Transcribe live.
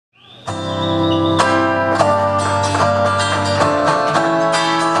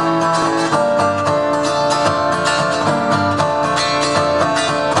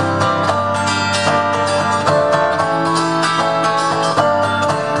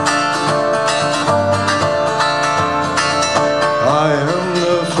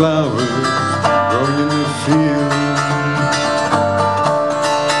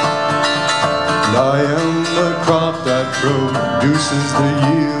is the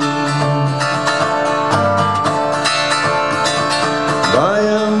yield. I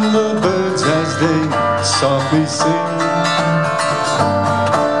am the birds as they softly sing,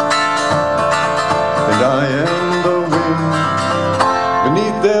 and I am the wind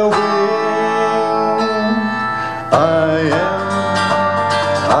beneath their wing. I am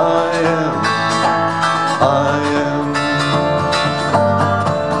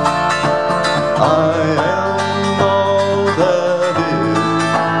all that is.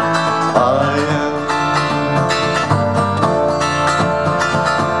 I am,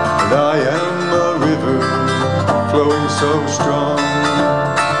 and I am a river flowing so strong,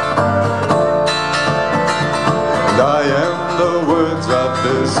 and I am the words of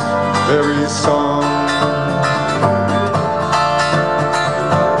this very song,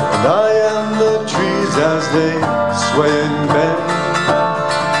 and I am the trees as they sway and bend,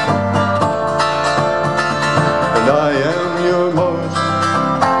 and I am your most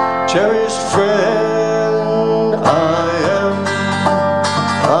cherished friend. I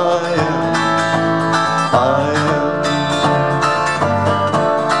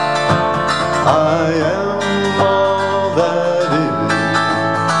am all that is.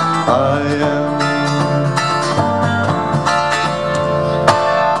 I am.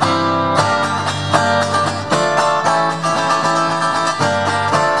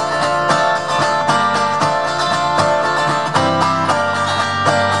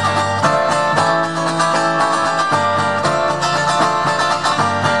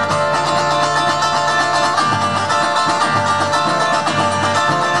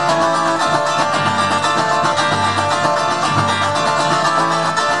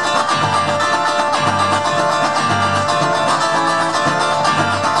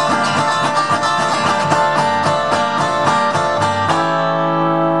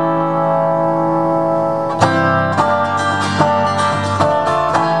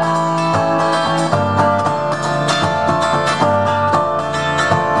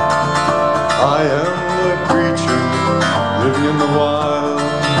 I am the creature living in the wild,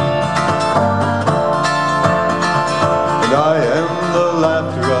 and I am the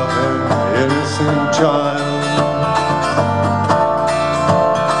laughter of an innocent child,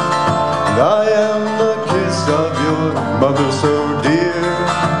 and I am the kiss of your mother so dear,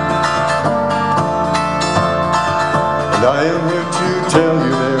 and I am here to tell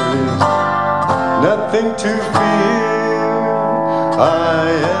you there is nothing to fear. I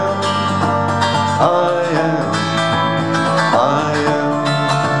am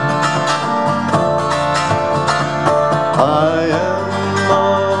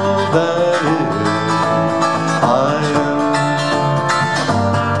all that is.